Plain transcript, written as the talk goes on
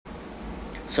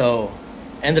So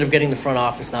ended up getting the front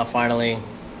office now finally.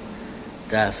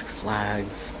 Desk,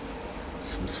 flags,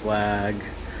 some swag.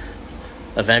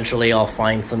 Eventually I'll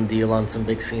find some deal on some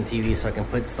big screen TV so I can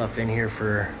put stuff in here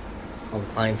for all the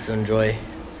clients to enjoy.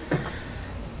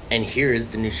 And here is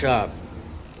the new shop.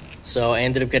 So I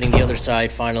ended up getting the other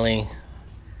side finally.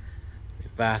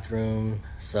 Bathroom.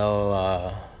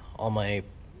 So all my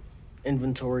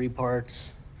inventory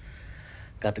parts.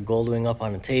 Got the Goldwing up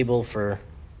on a table for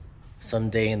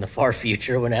someday in the far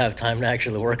future when I have time to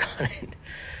actually work on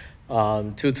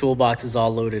it. 2 toolboxes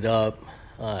all loaded up.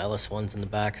 LS1's in the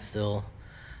back still,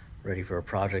 ready for a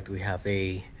project. We have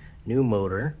a new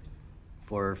motor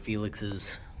for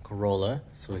Felix's Corolla,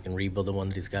 so we can rebuild the one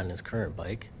that he's got in his current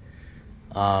bike.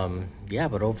 Yeah,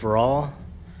 but overall,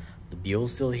 the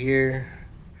Buell's still here,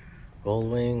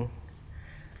 Goldwing.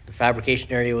 The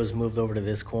fabrication area was moved over to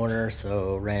this corner,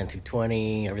 so ran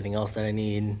 220, everything else that I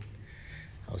need.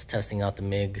 I was testing out the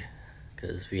MIG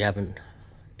because we have an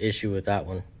issue with that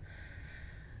one.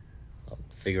 I'll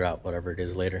figure out whatever it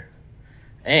is later.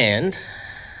 And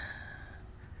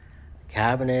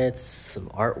cabinets, some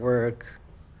artwork,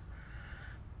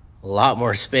 a lot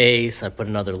more space. I put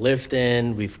another lift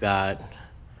in. We've got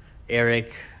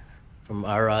Eric from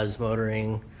Araz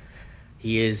Motoring.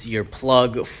 He is your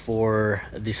plug for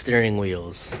the steering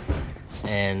wheels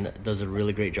and does a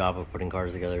really great job of putting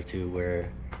cars together too,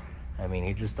 where, I mean,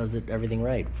 he just does everything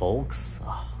right. Volks,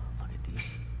 oh, look at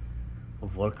these.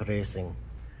 Volk Racing.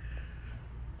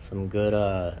 Some good,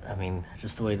 I mean,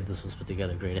 just the way that this was put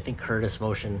together, great. I think Curtis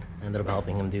Motion ended up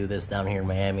helping him do this down here in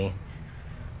Miami.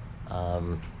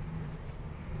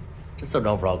 Just an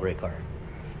overall great car.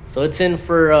 So it's in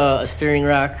for a steering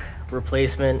rack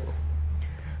replacement,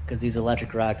 because these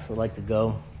electric racks would like to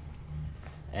go.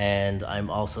 And I'm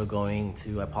also going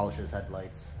to, I polish his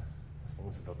headlights. These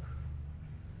things look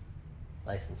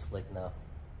nice and slick now.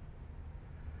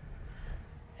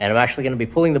 And I'm actually going to be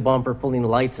pulling the bumper, pulling the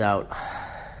lights out,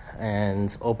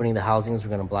 and opening the housings. We're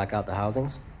going to black out the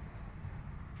housings.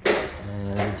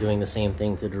 And doing the same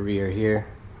thing to the rear here.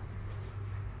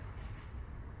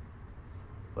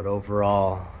 But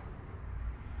overall,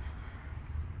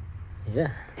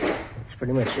 yeah, that's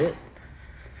pretty much it.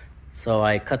 So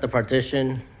I cut the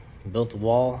partition, built the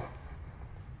wall,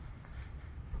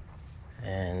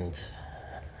 and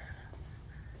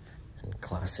in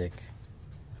classic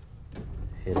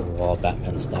hidden wall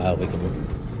Batman style, we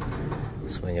can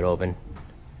swing it open.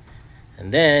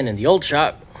 And then in the old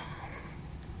shop,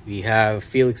 we have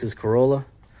Felix's Corolla.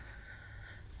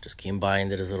 Just came by and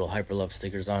did his little Hyperlove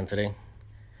stickers on today.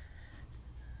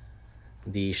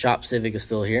 The shop Civic is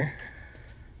still here.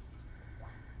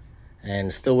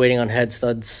 And still waiting on head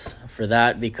studs for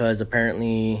that, because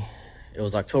apparently it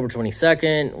was October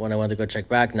 22nd when I went to go check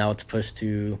back. Now it's pushed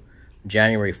to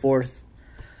January 4th.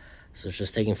 So it's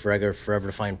just taking forever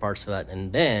to find parts for that.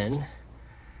 And then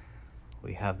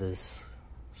we have this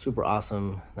super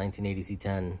awesome 1980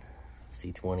 C10,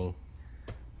 C20,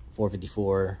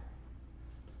 454,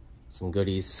 some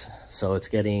goodies. So it's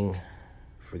getting,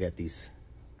 forget these,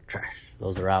 trash.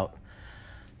 Those are out.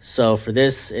 So for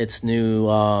this, it's new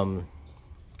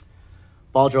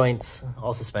ball joints,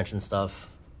 all suspension stuff,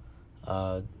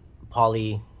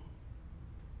 poly,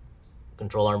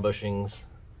 control arm bushings,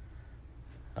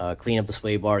 clean up the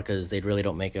sway bar, because they really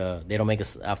don't make a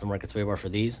aftermarket sway bar for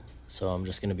these. So I'm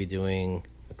just going to be doing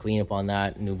a cleanup on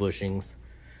that, new bushings,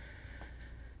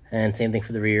 and same thing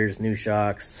for the rears, new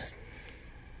shocks.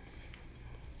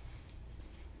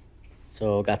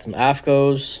 So got some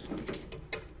AFCOs.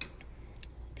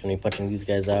 Gonna be punching these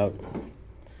guys out.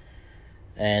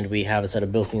 And we have a set of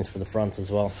Bilsteins for the fronts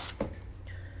as well.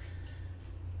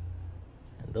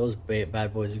 And those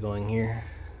bad boys are going here.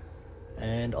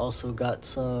 And also got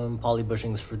some poly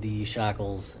bushings for the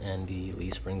shackles and the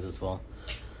leaf springs as well.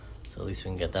 So at least we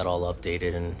can get that all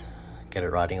updated and get it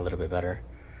riding a little bit better.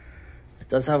 It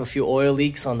does have a few oil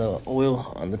leaks on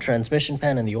the transmission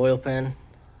pan and the oil pan.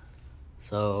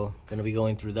 So gonna be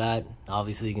going through that.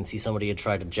 Obviously you can see somebody had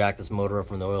tried to jack this motor up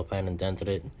from the oil pan and dented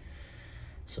it.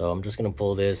 So I'm just gonna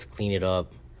pull this, clean it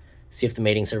up, see if the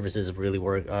mating surfaces really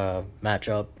match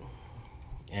up,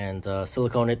 and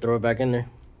silicone it, throw it back in there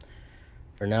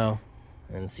for now,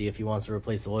 and see if he wants to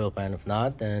replace the oil pan. If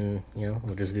not, then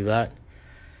we'll just do that.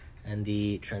 And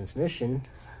the transmission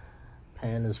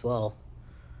pan as well.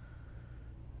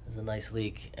 There's a nice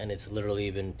leak, and it's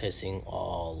literally been pissing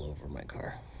all over my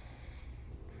car.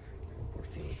 Poor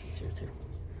Felix is here too.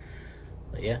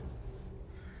 But yeah.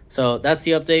 So that's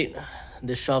the update.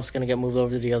 This shelf's gonna get moved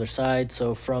over to the other side.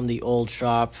 So from the old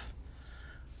shop,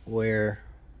 where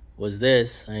was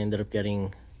this, I ended up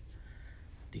getting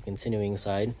the continuing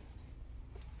side.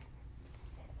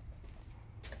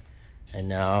 And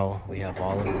now we have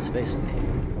all of the space.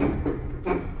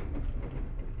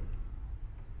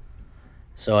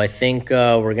 So I think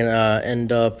we're gonna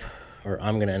end up, or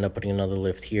I'm gonna end up putting another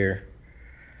lift here.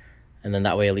 And then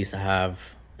that way at least I have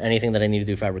anything that I need to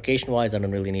do fabrication wise. I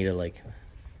don't really need to like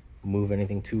move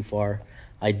anything too far.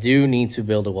 I do need to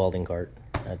build a welding cart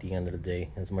at the end of the day,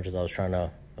 as much as I was trying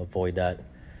to avoid that.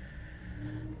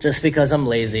 Just because I'm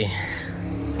lazy.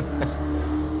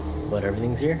 But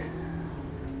everything's here.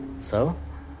 So,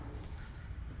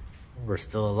 we're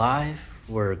still alive.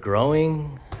 We're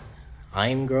growing.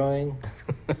 I'm growing.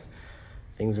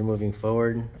 Things are moving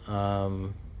forward. Yeah,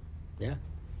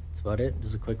 that's about it.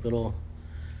 Just a quick little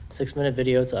 6-minute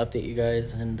video to update you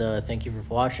guys. And thank you for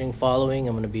watching, following.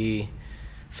 I'm going to be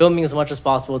filming as much as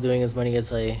possible, doing as many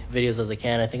videos as I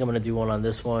can. I think I'm going to do one on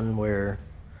this one where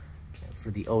for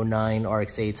the 09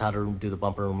 RX-8s, how to do the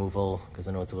bumper removal, because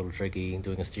I know it's a little tricky,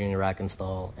 doing a steering rack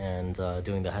install, and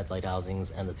doing the headlight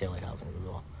housings and the taillight housings as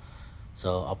well.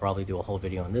 So I'll probably do a whole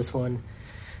video on this one,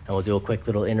 and we'll do a quick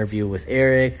little interview with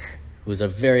Eric, who's a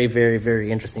very, very,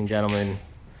 very interesting gentleman,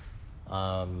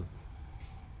 and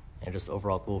just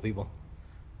overall cool people.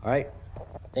 All right,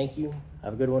 thank you.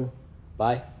 Have a good one.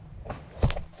 Bye.